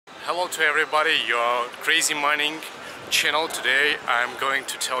Hello to everybody, your crazy mining channel. Today I'm going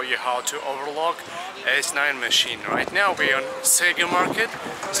to tell you how to overlock S9 machine. Right now we're on Sega market,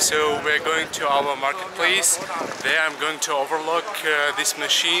 so we're going to our marketplace. There I'm going to overlock this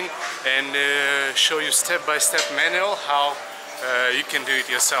machine and show you step-by-step manual how you can do it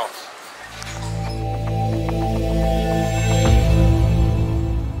yourself.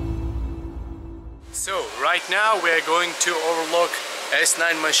 So right now we are going to overlock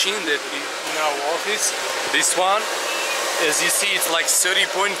S9 machine that is in our office. This one, as you see, it's like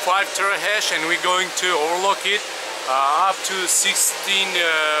 30.5 terahash, and we're going to overlock it up to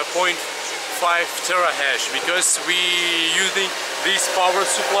 16.5 terahash because we using this power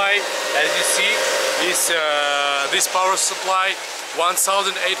supply. As you see, this power supply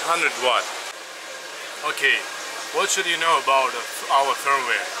 1800 watt. Okay, what should you know about our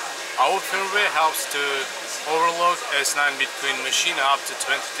firmware? Our firmware helps to overlock S9 Bitcoin machine up to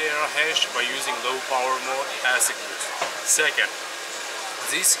 20 terahash by using low power mode Asic. Second,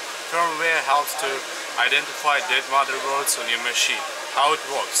 this firmware helps to identify dead motherboards on your machine. How it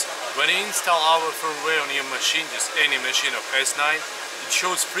works: when you install our firmware on your machine, just any machine of S9, it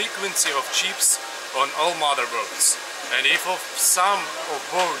shows frequency of chips on all motherboards. And if of some of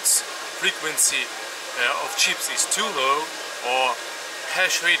boards frequency of chips is too low, or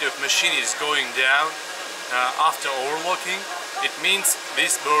hash rate of machine is going down after overlocking, it means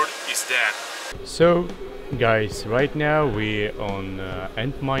this board is dead. So guys, right now we're on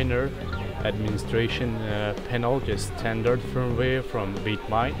Antminer administration panel, just standard firmware from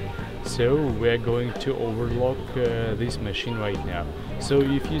Bitmain. So we're going to overlock this machine right now. So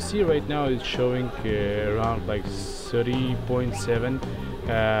if you see right now, it's showing around like 30.7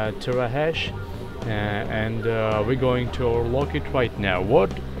 terahash. And we're going to overlock it right now.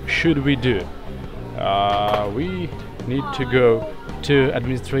 What should we do? We need to go to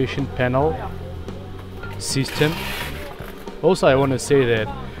administration panel, system. Also, I want to say that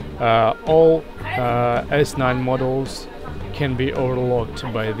all S9 models can be overlocked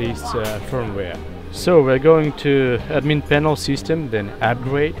by this firmware. So we're going to admin panel, system, then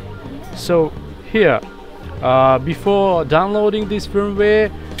upgrade. So here, before downloading this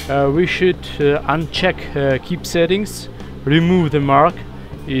firmware, we should uncheck keep settings, remove the mark,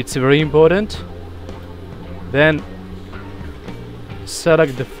 it's very important. Then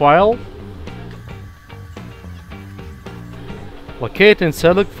select the file, locate and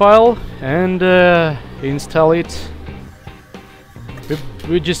select file, and install it.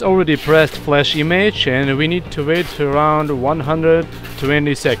 We just already pressed flash image, and we need to wait around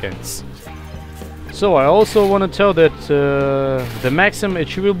 120 seconds. So I also want to tell that the maximum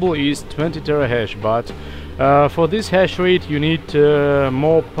achievable is 20 terahash, but for this hash rate you need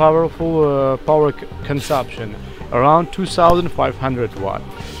more powerful power consumption, around 2500 watt.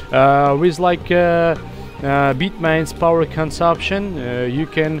 With like Bitmain's power consumption, you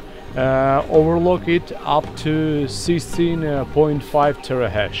can overlock it up to 16.5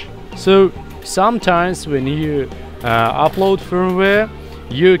 terahash. So sometimes when you upload firmware,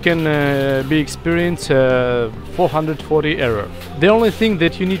 you can be experience 440 error. The only thing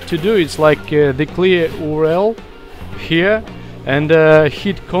that you need to do is like the clear URL here and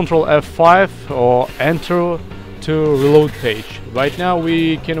hit Ctrl F5 or enter to reload page. Right now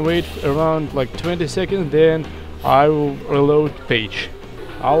we can wait around like 20 seconds, then I will reload page.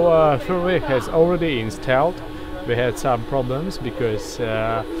 Our firmware has already installed. We had some problems because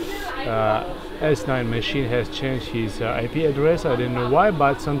S9 machine has changed his IP address. I don't know why,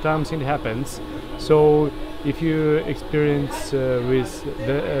 but sometimes it happens. So if you experience with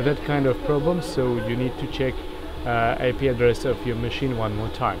that kind of problem, so you need to check IP address of your machine one more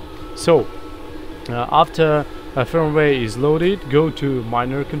time. So after a firmware is loaded, go to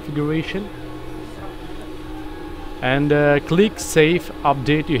miner configuration and click save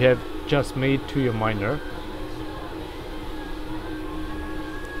update you have just made to your miner.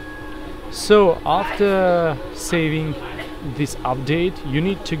 So after saving this update, you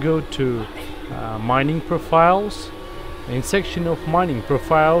need to go to mining profiles. In section of mining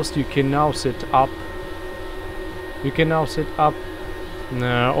profiles, you can now set up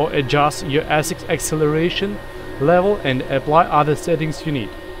or adjust your ASIC acceleration level and apply other settings you need.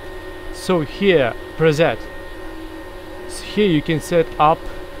 So here preset. Here you can set up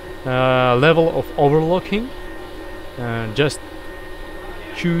level of overlocking. Just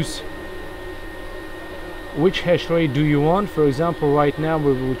choose which hash rate do you want. For example, right now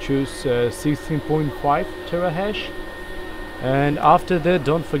we will choose 16.5 terahash, and after that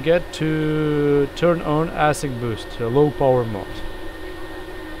don't forget to turn on Asic boost, low power mode.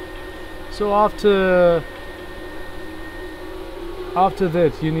 So after After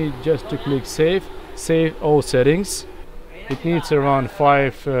that, you need just to click save all settings. It needs around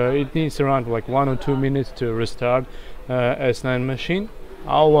like 1 or 2 minutes to restart S9 machine.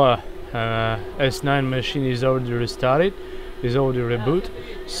 Our S9 machine is already restarted, is already reboot.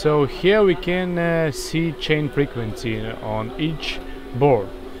 So here we can see chain frequency on each board.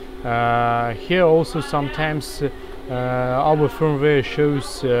 Here also sometimes our firmware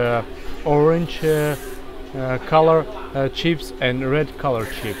shows orange color chips and red color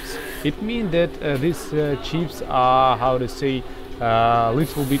chips. It means that these chips are, how to say,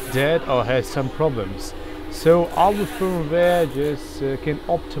 little bit dead or has some problems. So our firmware just can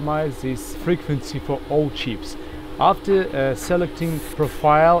optimize this frequency for all chips. After selecting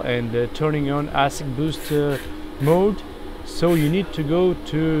profile and turning on Asic Boost mode, so you need to go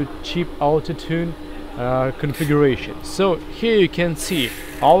to chip auto tune configuration. So here you can see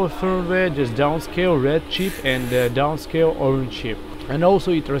our firmware just downscale red chip and downscale orange chip, and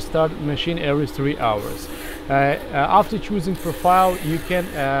also it restarts machine every 3 hours. After choosing profile, you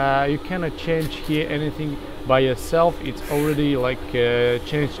cannot change here anything by yourself. It's already like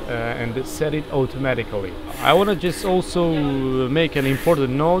changed and set it automatically. I want to just also make an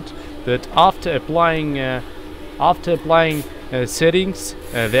important note that after applying settings,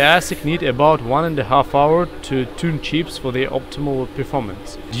 the Asic need about 1.5 hours to tune chips for their optimal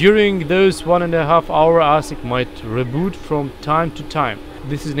performance. During those 1.5 hours, Asic might reboot from time to time.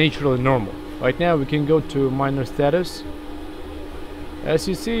 This is naturally normal. Right now we can go to miner status. As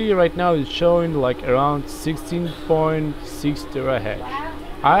you see right now, it's showing like around 16.6 terahash.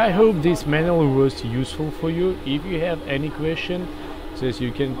 I hope this manual was useful for you. If you have any question,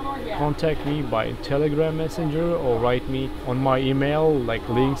 you can contact me by Telegram Messenger or write me on my email, like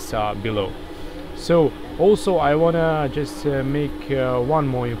links are below. So also I wanna just make one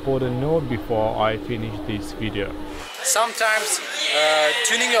more important note before I finish this video. Sometimes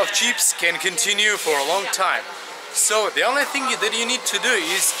tuning of chips can continue for a long time. So the only thing that you need to do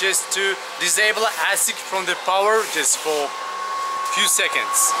is just to disable Asic from the power just for few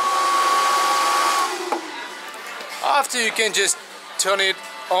seconds. After, you can just turn it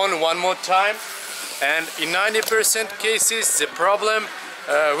on one more time, and in 90% cases the problem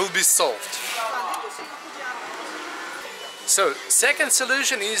will be solved. So second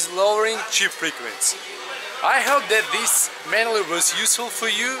solution is lowering chip frequency. I hope that this manual was useful for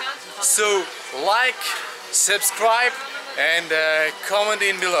you. So like, subscribe and comment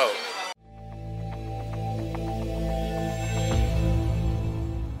in below.